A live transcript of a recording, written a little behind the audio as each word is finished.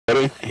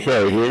everybody.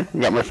 Harry here.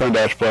 Got my friend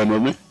Ash playing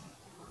with me.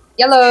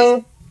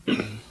 Yellow.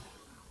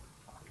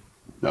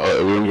 Now,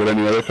 everyone got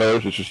any other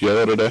colors? It's just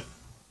yellow today.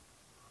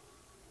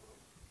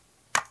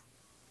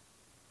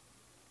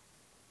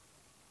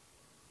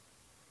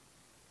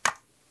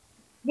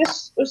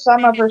 This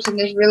Osama person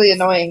is really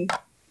annoying.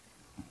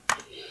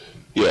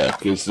 Yeah,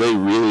 because they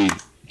really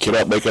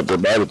cannot make up their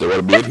mind if they want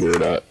to be in here or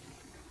not.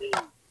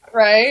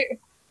 Right?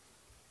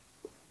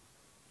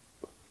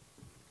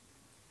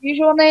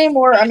 Usual name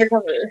or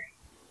undercover?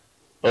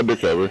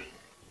 Undercover.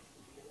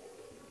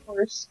 Of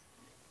course.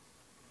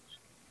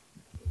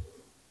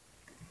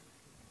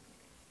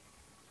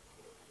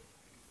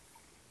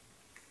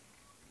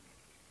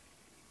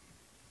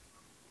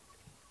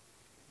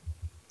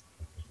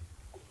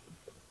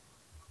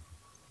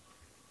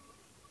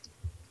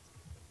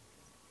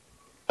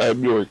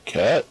 I'm your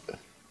cat?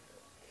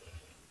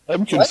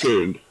 I'm What?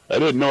 concerned. I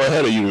didn't know I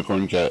had a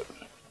unicorn cat.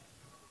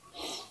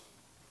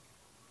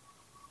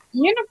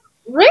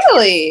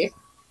 Really?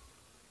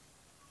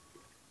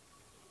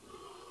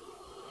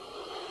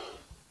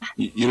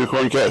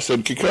 Unicorn cat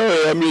said,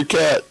 Kikari, I'm your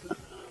cat.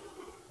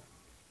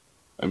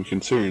 I'm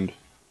concerned.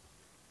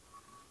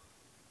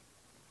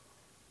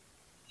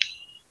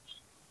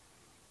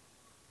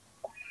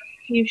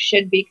 You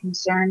should be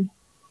concerned.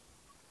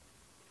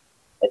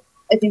 But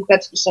I think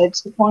that's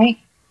besides the point.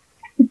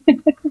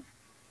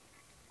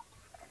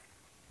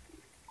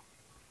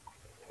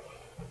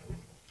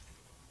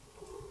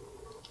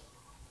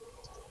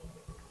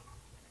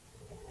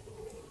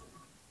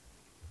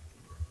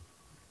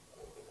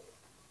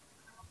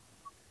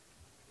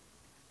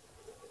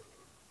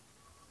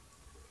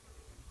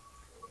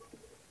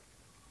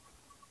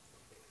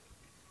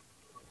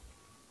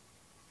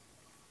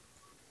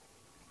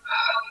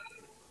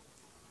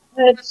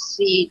 Let's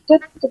see.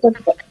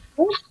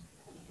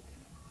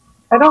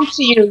 I don't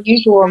see your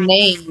usual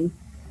name.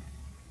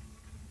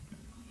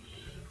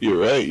 You're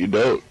right, you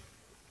don't.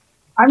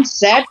 I'm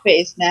sad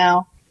face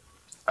now.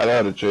 I know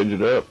how to change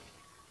it up.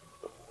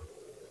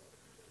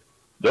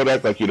 Don't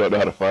act like you don't know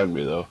how to find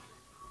me, though.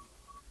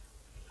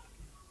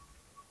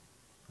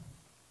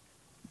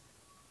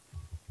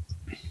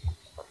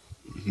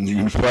 You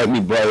can find me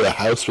by a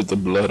house with the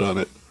blood on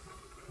it.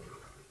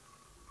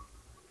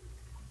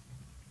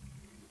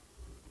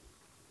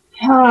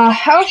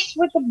 House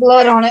with the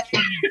blood on it.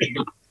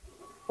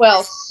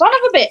 Well, son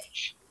of a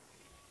bitch.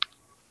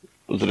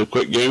 Was it a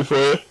quick game for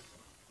you?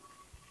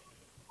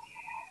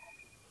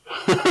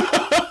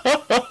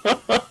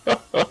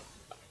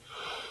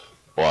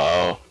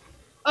 Wow.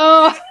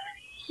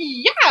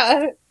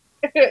 Yeah.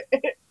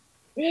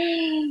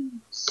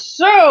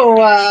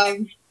 So,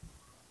 I'm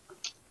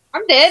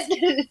dead.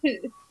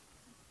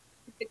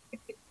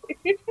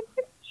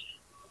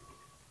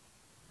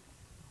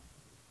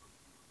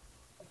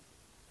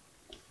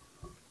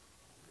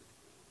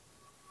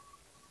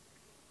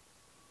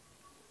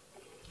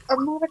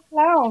 I'm not a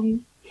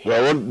clown.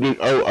 Well,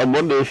 I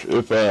wonder if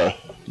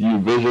you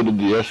visited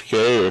the SK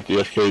or if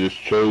the SK just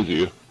chose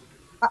you.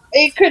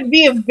 It could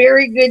be a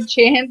very good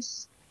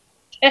chance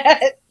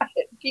that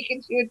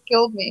Pikachu had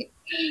killed me.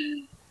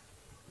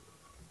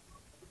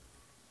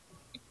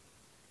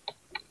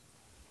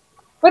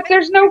 But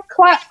there's no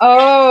clown.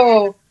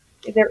 Oh,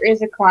 there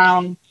is a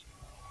clown.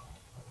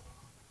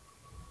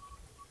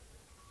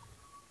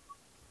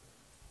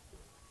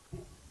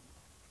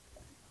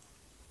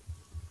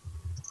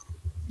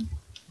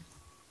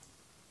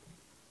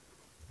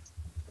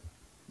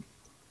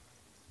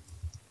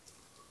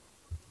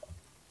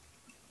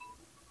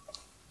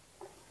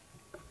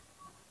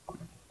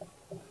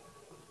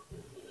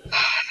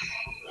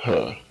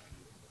 Huh.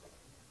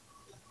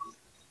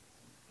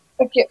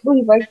 I can't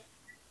believe I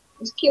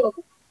was killed.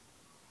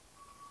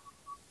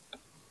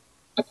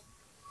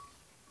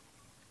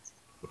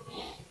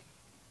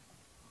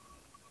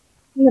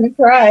 I'm gonna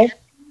cry.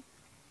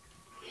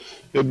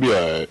 It'd be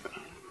alright.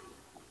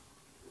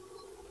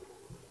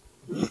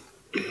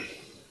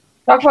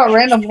 Talk about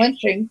random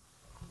lynching.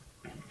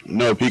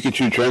 No,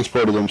 Pikachu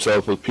transported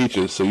himself with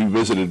Peaches, so you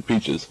visited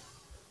Peaches.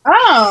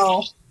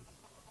 Oh,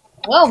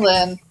 well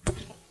then.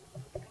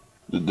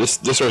 This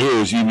right here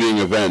is you being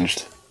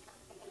avenged.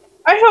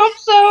 I hope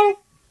so.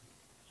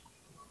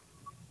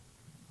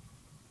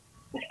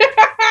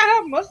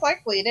 Most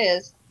likely it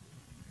is.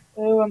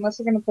 Oh, unless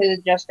they're gonna play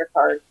the Jester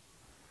card.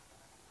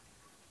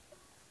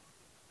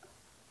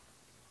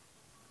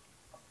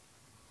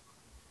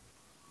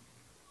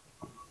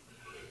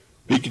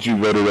 Pikachu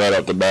voted right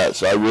off the bat,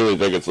 so I really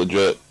think it's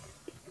legit.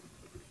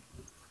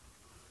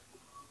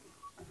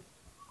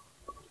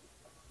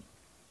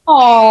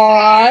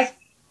 Aww,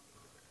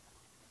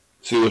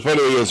 See, the funny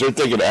thing is, they're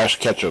thinking Ash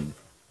Ketchum.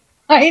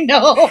 I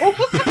know.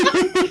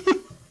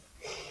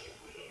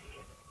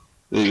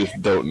 They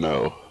just don't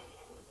know.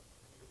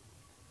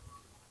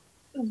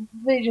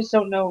 They just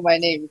don't know my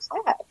name is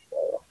Ash.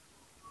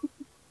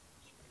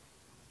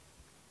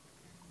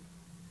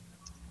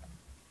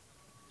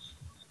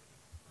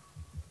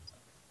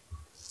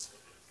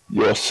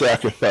 Your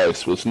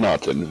sacrifice was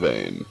not in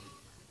vain.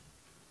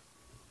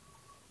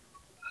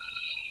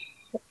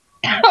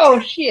 Oh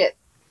shit!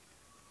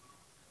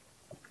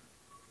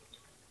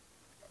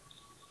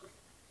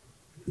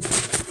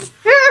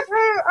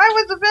 I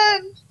was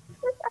avenged.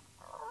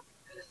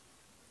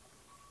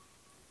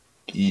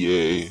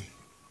 EA.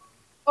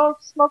 Oh,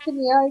 smoke in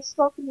the eye,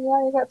 smoke in the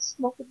eye. I got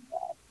smoke in the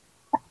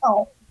eye.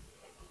 Oh,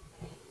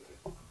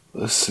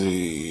 Let's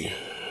see.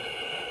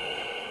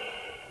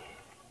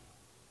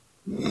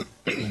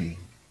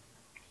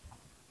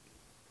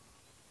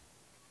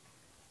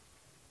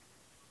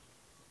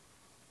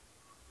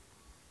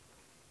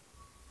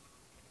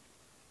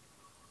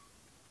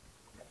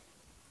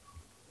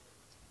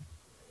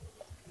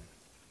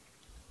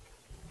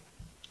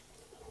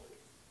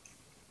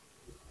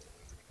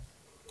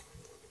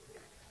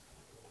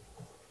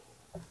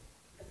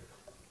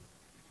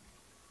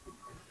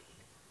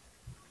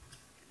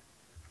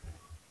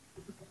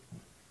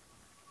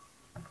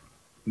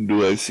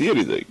 Do I see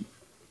anything?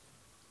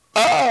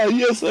 Ah,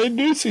 yes, I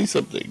do see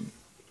something.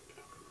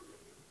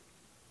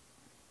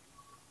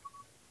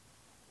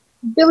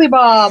 Billy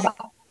Bob. I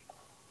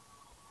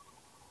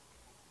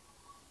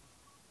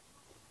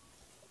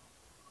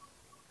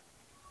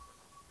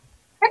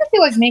kind of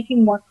feel like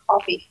making more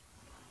coffee.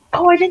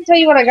 Oh, I didn't tell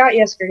you what I got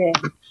yesterday.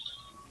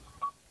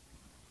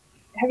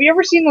 Have you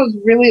ever seen those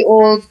really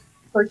old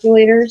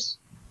percolators?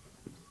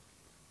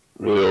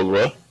 Really old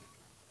what?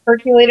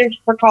 Percolators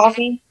for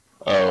coffee?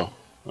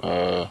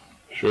 Oh,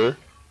 sure.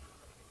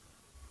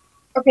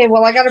 Okay,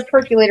 well, I got a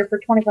percolator for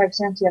 25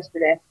 cents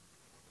yesterday.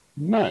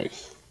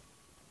 Nice.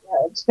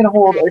 It's gonna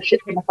hold a shit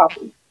ton of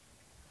coffee.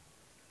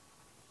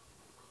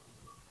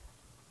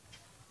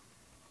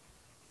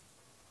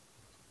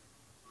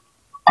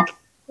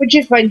 Which,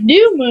 if I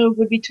do move,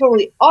 would be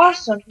totally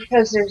awesome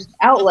because there's an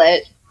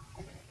outlet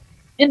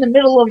in the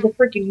middle of the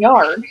freaking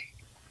yard,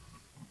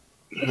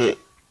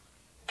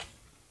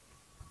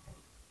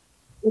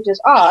 which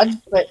is odd,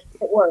 but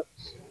it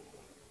works.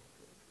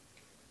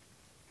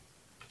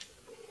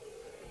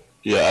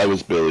 Yeah, I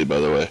was Billy, by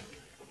the way.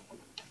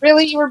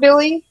 Really, you were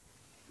Billy?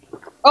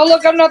 Oh,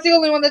 look, I'm not the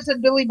only one that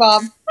said Billy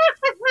Bob.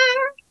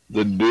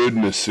 The dude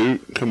in the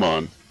suit? Come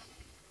on.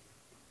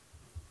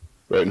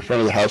 Right in front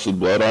of the house with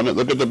blood on it.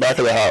 Look at the back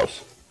of the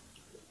house.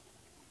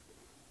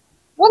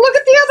 Well, look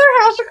at the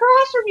other house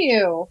across from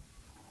you.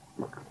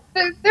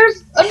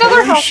 There's another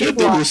Holy house with shit,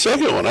 there's blood. a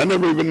second one. I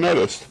never even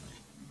noticed.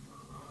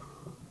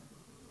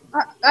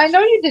 I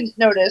know you didn't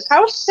notice.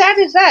 How sad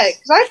is that?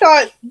 Because I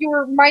thought you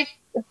were Mike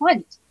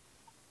Hunt.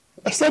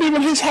 That's not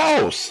even his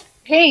house.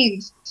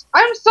 Haynes.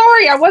 I'm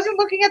sorry, I wasn't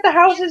looking at the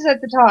houses at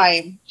the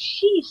time.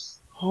 Jeez.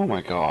 Oh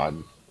my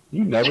god.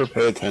 You never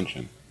pay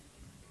attention.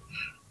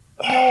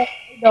 No, I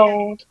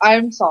don't.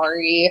 I'm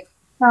sorry.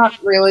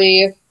 Not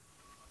really.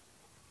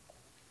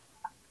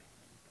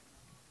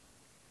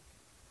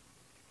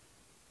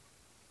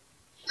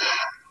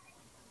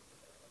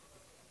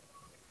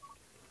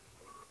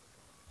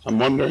 I'm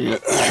wondering.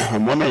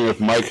 I'm wondering if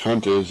Mike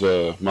Hunt is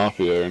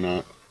mafia or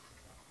not.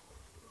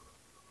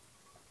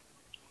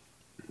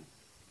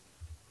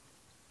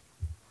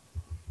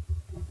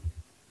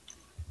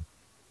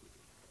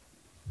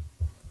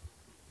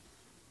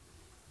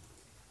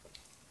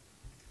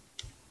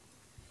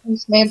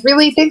 Thanks, man.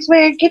 Really? Thanks,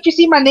 man. Can't you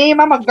see my name?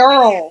 I'm a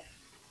girl.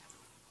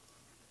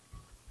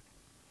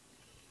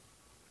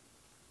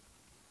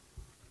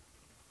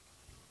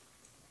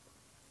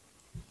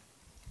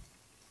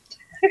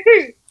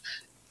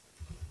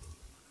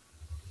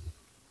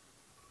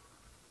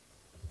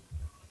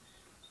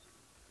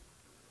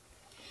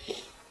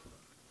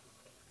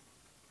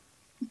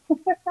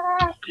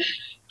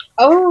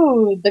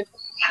 Oh, the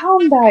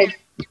clown died.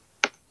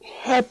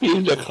 Happy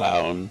the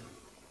clown.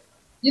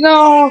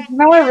 Now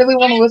I really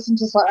want to listen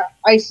to some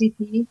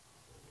ICP.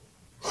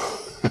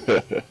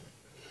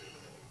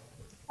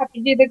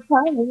 Happy Day the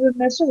Clown is a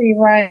nursery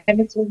rhyme.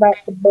 It's about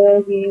the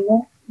buggy.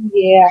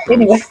 Yeah.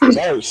 Don't Anyway,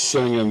 start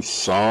singing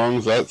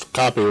songs. That's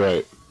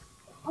copyright.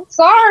 I'm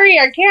sorry.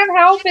 I can't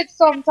help it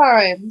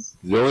sometimes.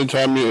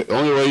 The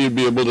only way you'd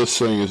be able to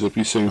sing is if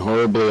you sing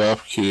horribly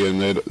off key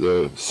and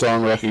the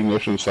song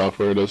recognition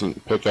software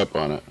doesn't pick up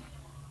on it.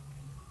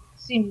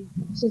 Sing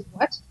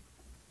what?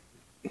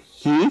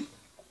 Hmm?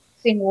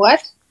 Sing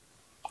what?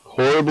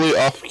 Horribly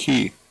off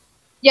key.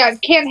 Yeah,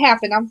 it can't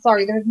happen. I'm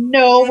sorry. There's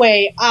no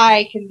way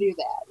I can do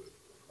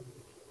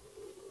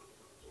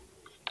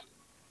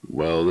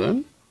Well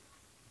then.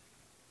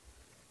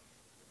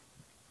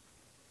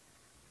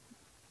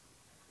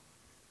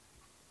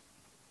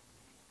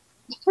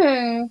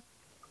 that.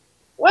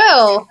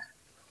 Well,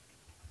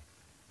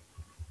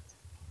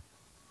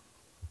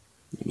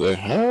 They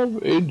have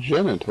a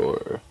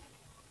janitor.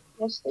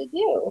 yes, they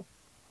do.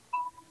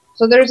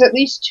 So there's at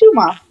least two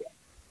mafia.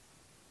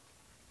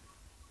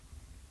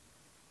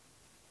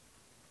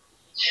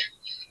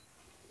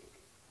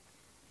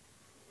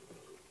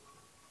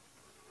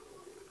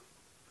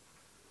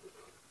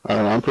 I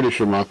don't know, I'm pretty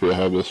sure Mafia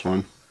have this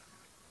one.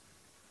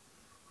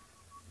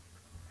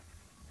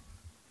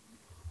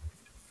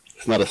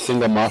 It's not a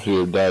single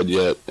Mafia died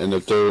yet, and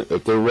if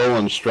they're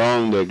rolling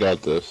strong, they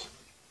got this.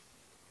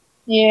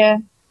 Yeah.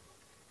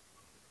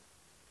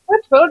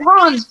 Let's vote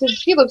Hans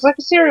because he looks like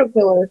a serial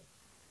killer.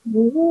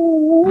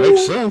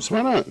 Makes sense.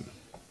 Why not?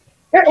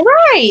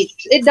 Right!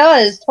 It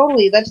does,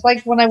 totally. That's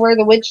like when I wear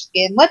the witch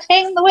skin. Let's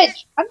hang the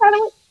witch. I'm not a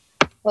witch.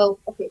 Well,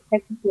 okay,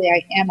 technically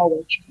I am a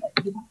witch, but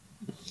you know.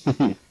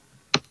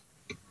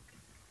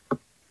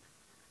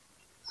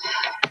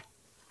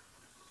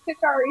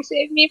 Hikari,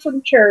 save me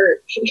from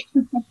church.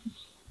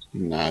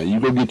 Nah, you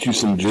go get you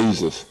some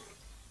Jesus.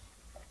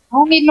 I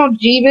don't need no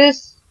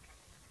Jeebus.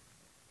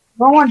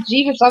 If I want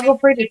Jeebus, I'll go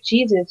pray to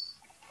Jesus.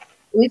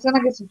 At least then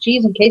I get some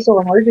cheese in case of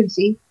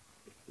emergency.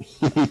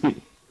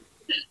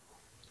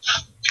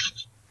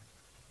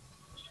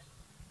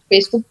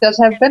 Facebook does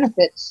have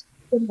benefits.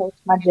 It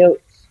hurts my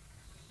jokes.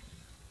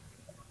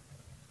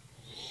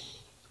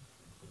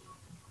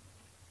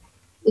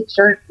 It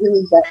sure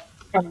really is that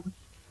funny.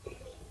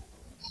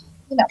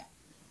 You know.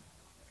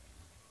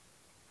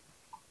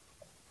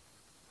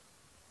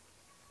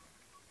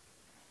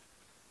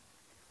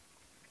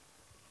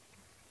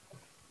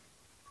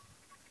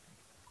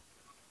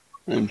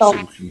 I'm So,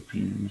 so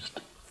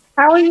confused.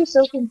 how are you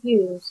so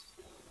confused?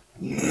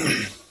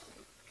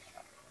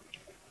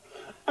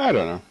 I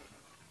don't know.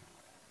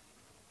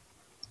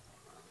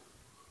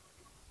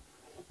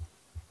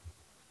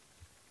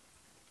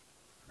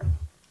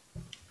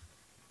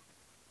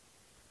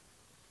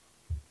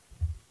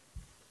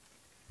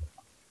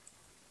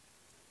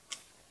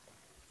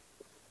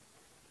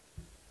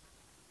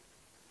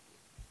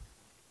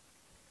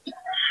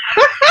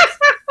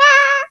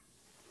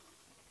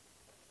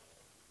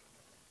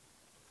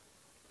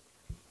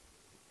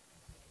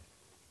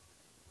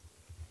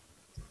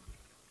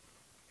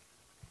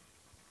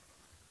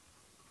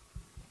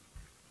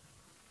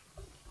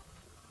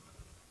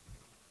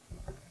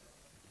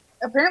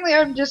 Apparently,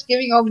 I'm just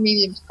giving all the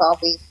mediums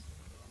coffee.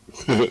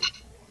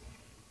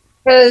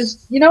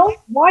 Because, you know,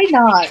 why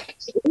not?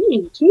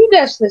 Ooh, 2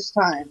 deaths this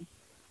time.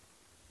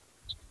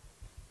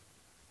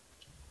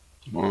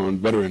 Come on,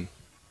 veteran.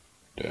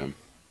 Damn.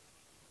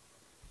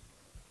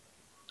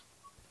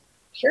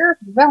 Sheriff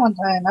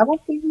Valentine, I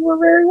don't think you were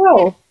very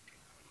well.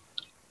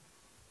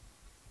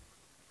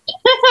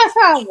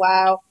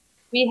 Wow.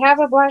 We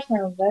have a black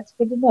room. That's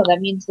good to know.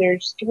 That means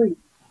there's 3.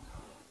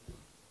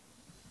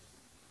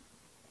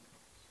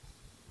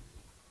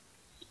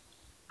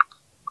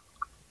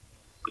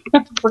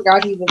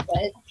 Forgot he was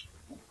dead.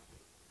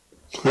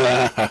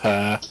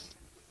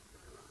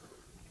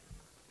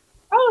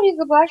 Oh, he's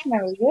a black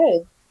man.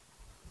 Good.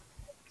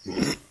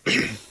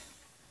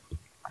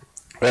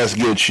 That's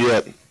good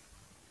shit.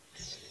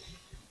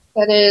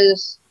 That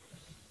is.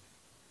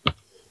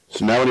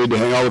 So now we need to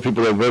hang all the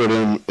people that voted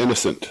him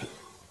innocent.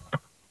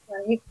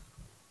 Right.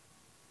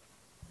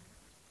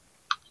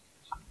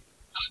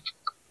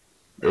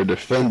 Or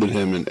defended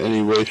him in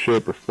any way,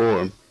 shape, or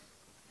form.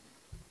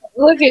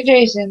 Look at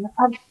Jason.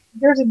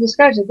 There's a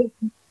discussion.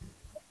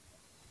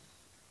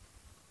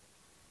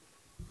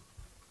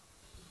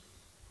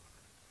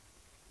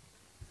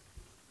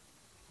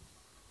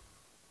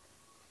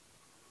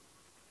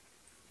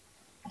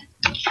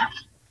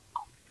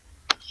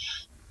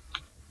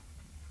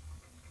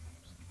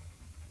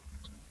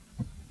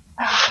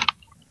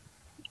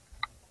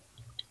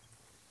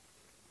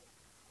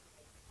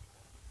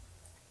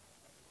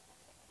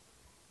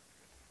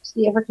 It's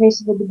the ever case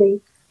of the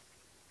debate.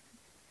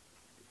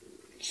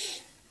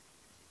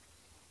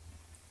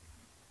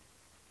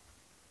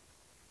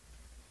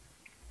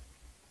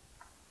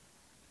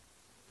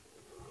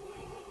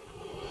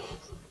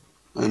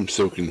 I'm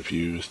so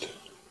confused.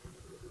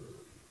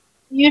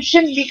 You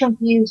shouldn't be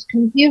confused.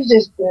 Confused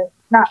is good,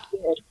 not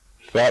good.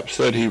 Fap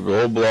said he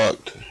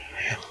rollblocked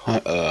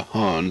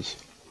Hans.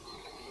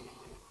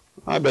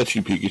 I bet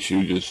you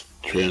Pikachu just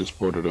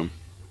transported him.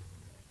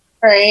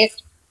 Right.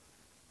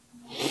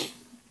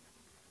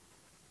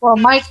 Well,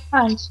 Mike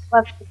Hunt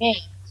left the game,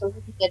 so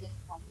he can get in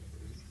on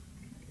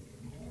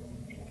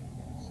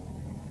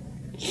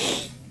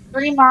this.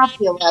 3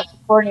 Mafia left,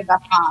 according to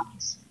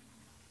Hans.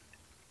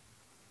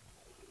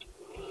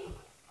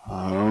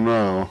 I don't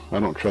know. I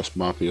don't trust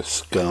Mafia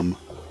scum.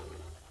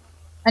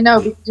 I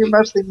know, because you're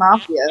mostly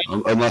Mafia.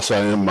 Unless I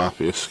am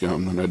Mafia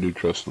scum, then I do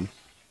trust them.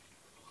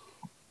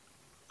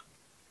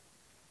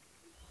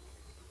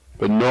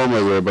 But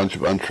normally they're a bunch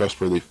of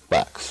untrustworthy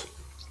facts.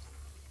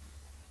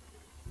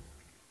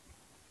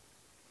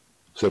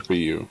 Except for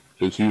you.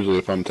 Because usually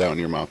if I'm telling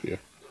you're Mafia.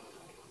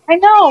 I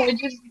know,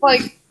 it's just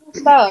like cool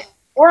stuff.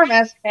 Or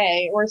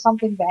MSK, or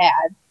something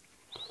bad.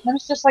 And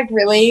it's just like,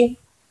 really?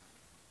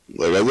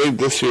 Like, I think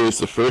this year is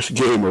the first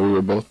game where we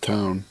were both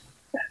town.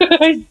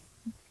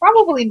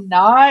 Probably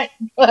not,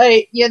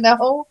 but, you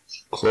know,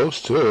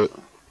 Close to it.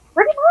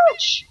 pretty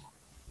much.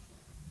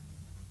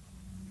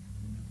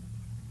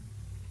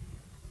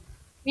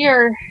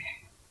 You're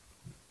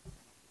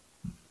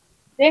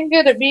damn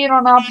good at being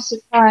on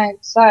opposite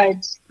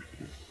sides.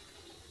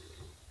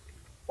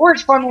 Or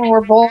it's fun when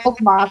we're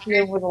both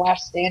Mafia and we're the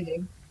last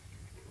standing.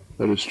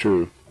 That is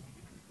true.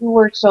 We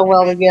work so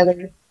well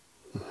together.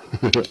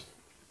 There's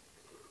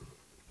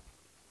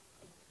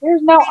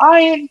no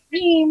iron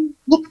team.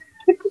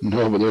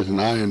 No, but there's an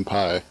eye in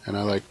pie, and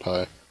I like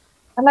pie.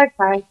 I like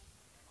pie.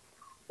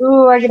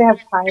 Ooh, I get to have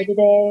pie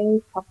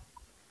today.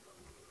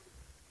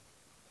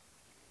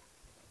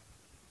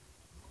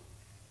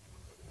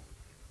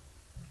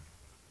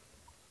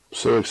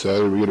 So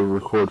excited we get to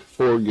record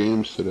 4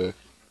 games today.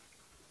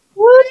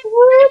 Woot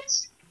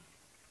woot!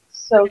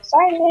 So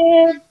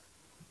excited.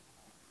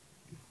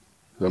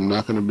 I'm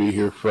not going to be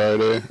here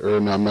Friday, or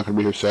no, I'm not going to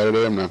be here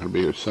Saturday. I'm not going to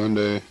be here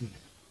Sunday.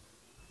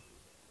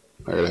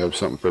 I got to have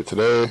something for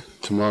today,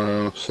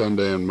 tomorrow,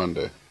 Sunday, and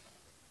Monday.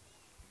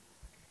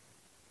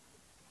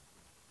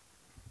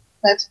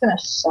 That's gonna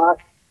suck.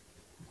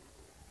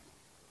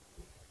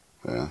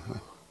 Yeah,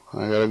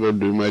 I got to go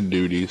do my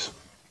duties.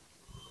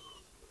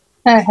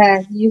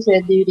 Haha, you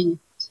said duty.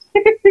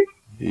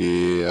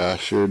 Yeah, I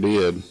sure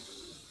did.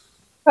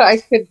 I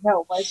couldn't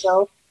help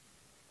myself.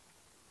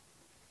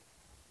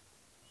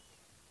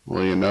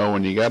 Well, you know,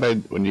 when you gotta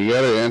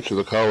answer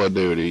the call of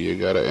duty, you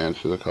gotta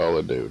answer the call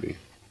of duty.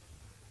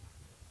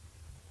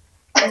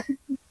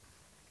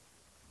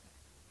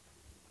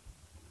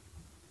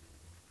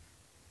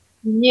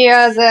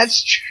 Yeah,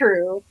 that's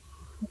true.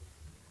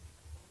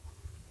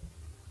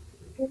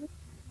 Now,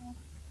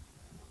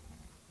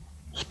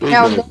 Speaking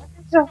of, that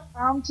is a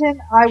fountain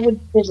I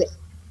would visit.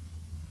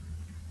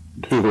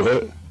 do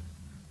what?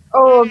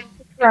 Oh, a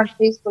picture on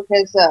Facebook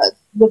has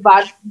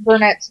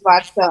Burnett's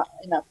vodka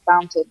in a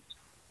fountain.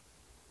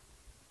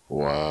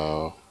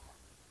 Wow.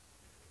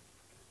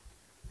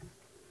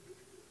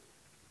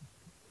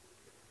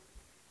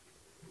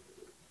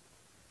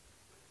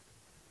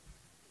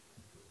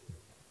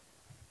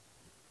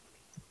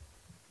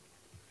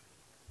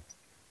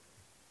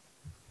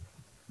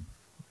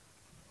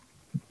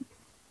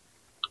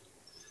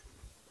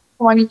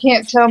 Come on, you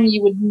can't tell me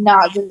you would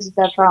not visit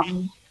that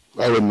fountain.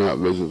 I would not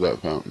visit that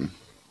fountain.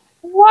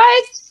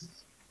 What?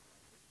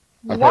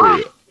 I Why?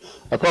 probably,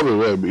 I probably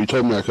would, but you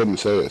told me I couldn't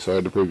say it, so I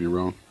had to prove you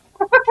wrong.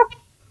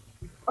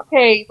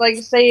 Okay, like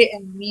say it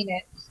and mean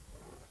it.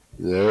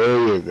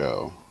 There you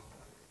go.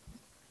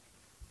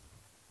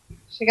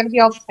 She gotta be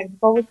all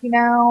technical with you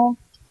now.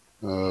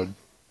 Uh,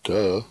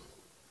 duh.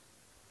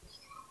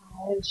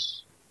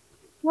 Gosh.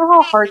 You know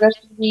how hard that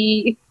should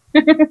be?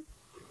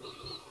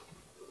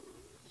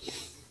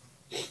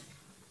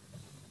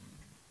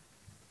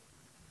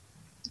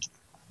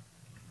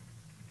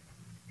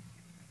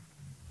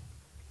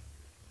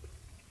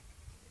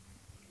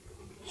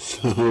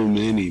 So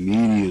many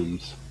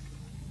mediums.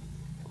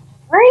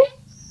 Right?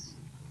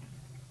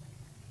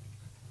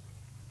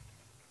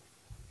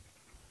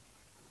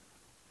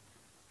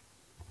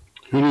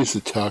 Who needs to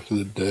talk to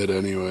the dead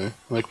anyway?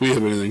 Like we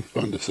have anything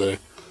fun to say.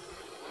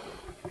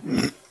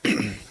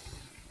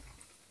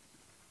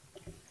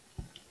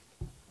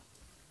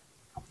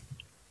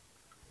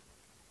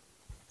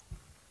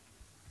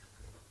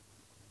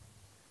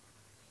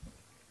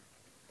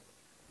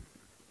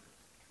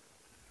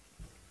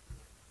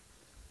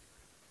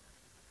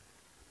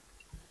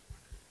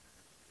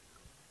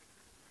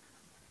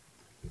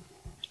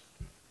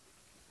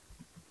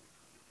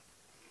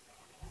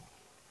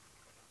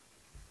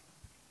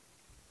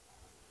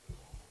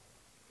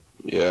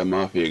 Yeah,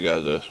 Mafia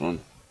got this one.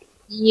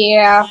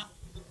 Yeah.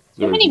 Too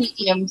There's many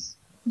mediums.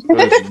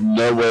 there's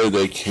no way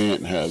they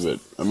can't have it.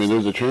 I mean,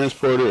 there's a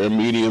transporter, a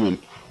medium,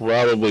 and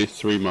probably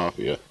 3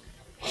 Mafia.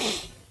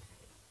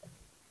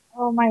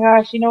 Oh my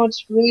gosh, you know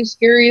what's really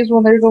scary is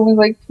when there's only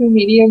like two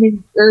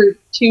medium or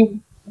two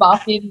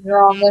mafia and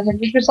you're on them and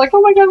you're just like,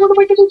 oh my god, what am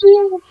I gonna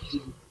do?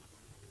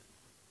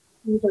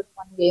 These are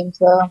fun games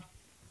though.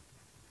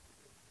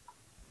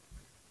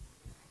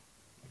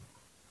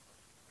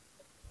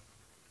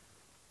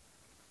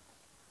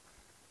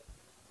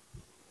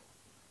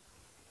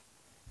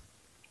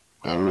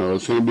 I don't know.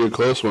 It's gonna be a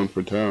close one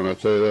for town. I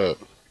tell you that.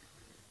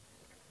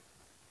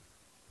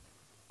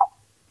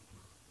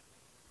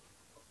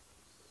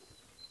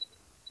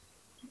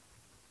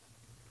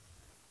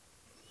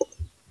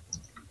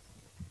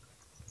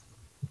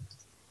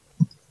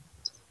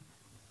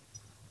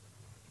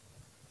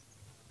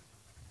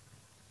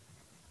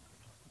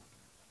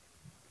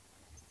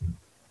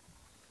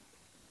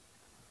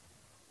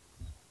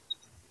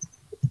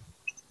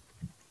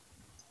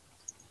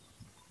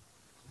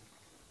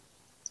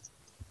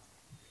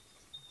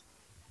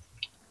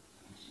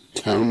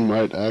 Town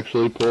might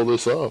actually pull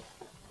this off.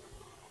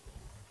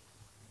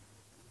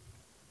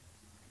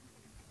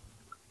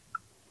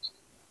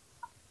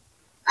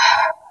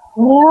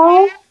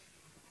 Well,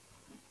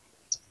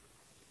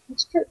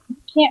 it's true. You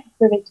can't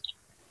predict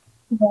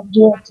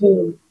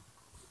guilty.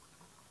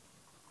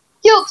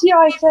 Guilty,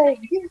 I say.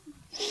 Guilty.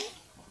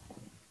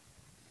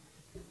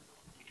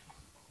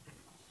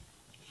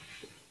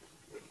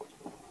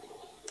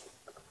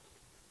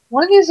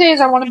 One of these days,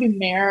 I want to be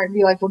mayor and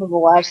be like one of the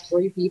last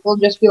three people.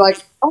 Just be like,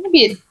 I want to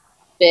be a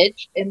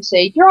bitch and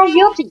say, you're all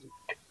guilty.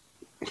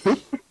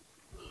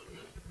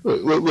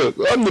 Look,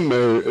 I'm the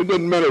mayor. It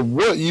doesn't matter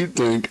what you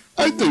think.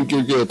 I think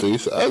you're guilty.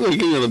 So I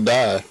think you're gonna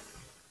die.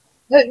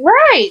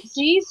 Right.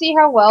 See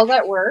how well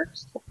that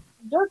works?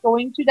 You're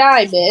going to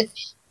die,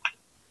 bitch.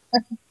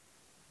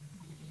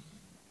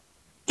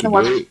 And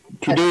watch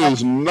Today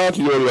is not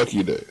your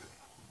lucky day.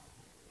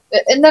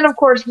 And then, of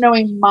course,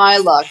 knowing my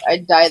luck,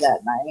 I'd die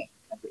that night.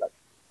 I'd be like,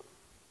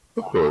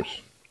 Of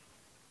course.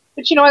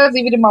 but you know what? I'd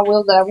leave it in my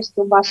will that I was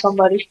killed by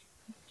somebody.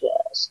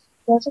 Just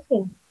that's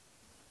okay.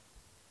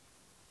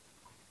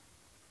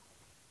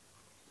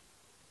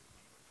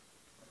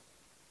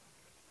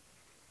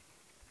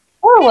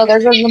 Oh well, there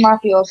goes the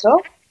mafioso.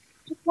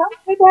 Just not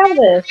right down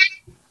this.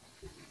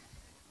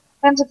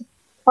 Depends if the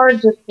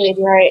cards are played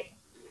right.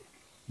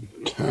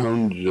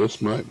 Town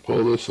just might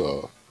pull this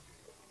off.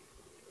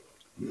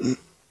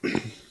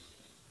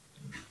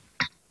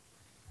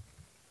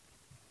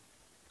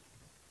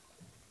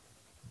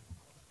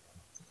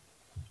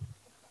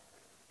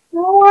 I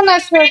want a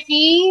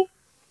turkey.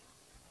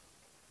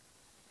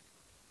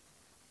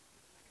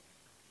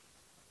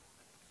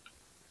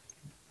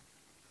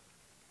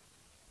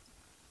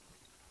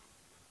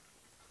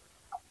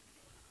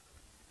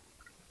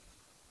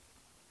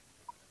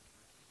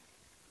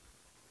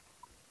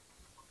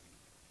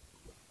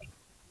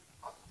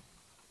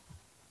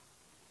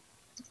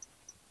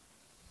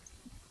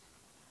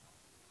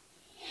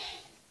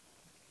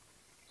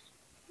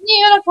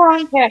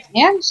 Unicorn cat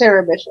and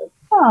Sarah Bishop.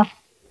 Huh.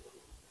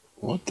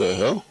 What the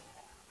hell?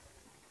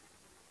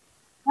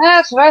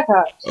 That's what I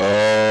thought.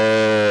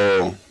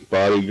 Oh,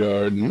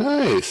 bodyguard.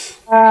 Nice.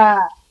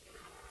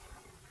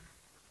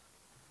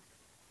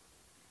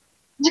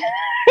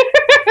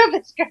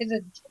 This guy's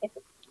a dick.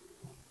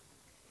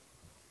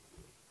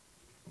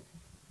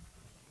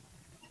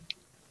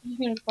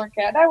 Unicorn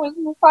cat. I was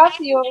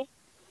Mufasio.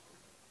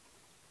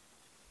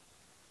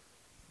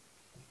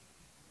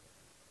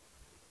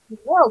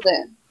 Well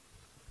then.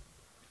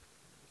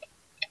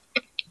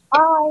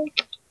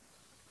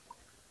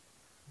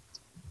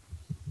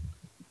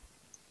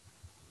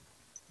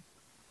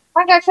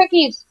 I got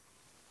cookies.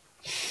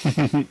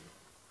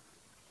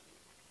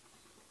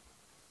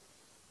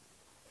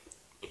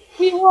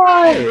 We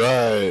won.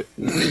 Alright.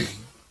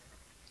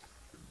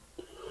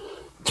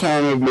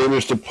 Town have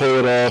managed to pull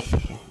it off.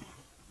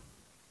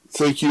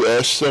 Thank you,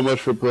 Ash, so much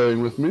for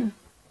playing with me.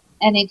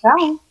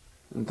 Anytime.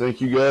 And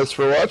thank you guys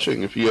for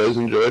watching. If you guys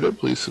enjoyed it,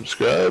 please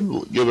subscribe,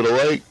 give it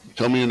a like,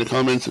 tell me in the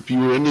comments if you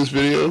were in this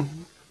video,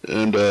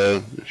 and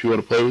if you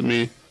want to play with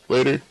me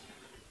later.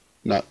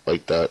 Not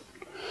like that.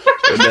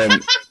 And then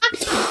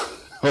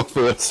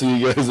hopefully I'll see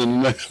you guys in the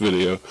next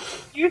video.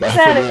 You Bye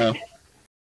said for it. now.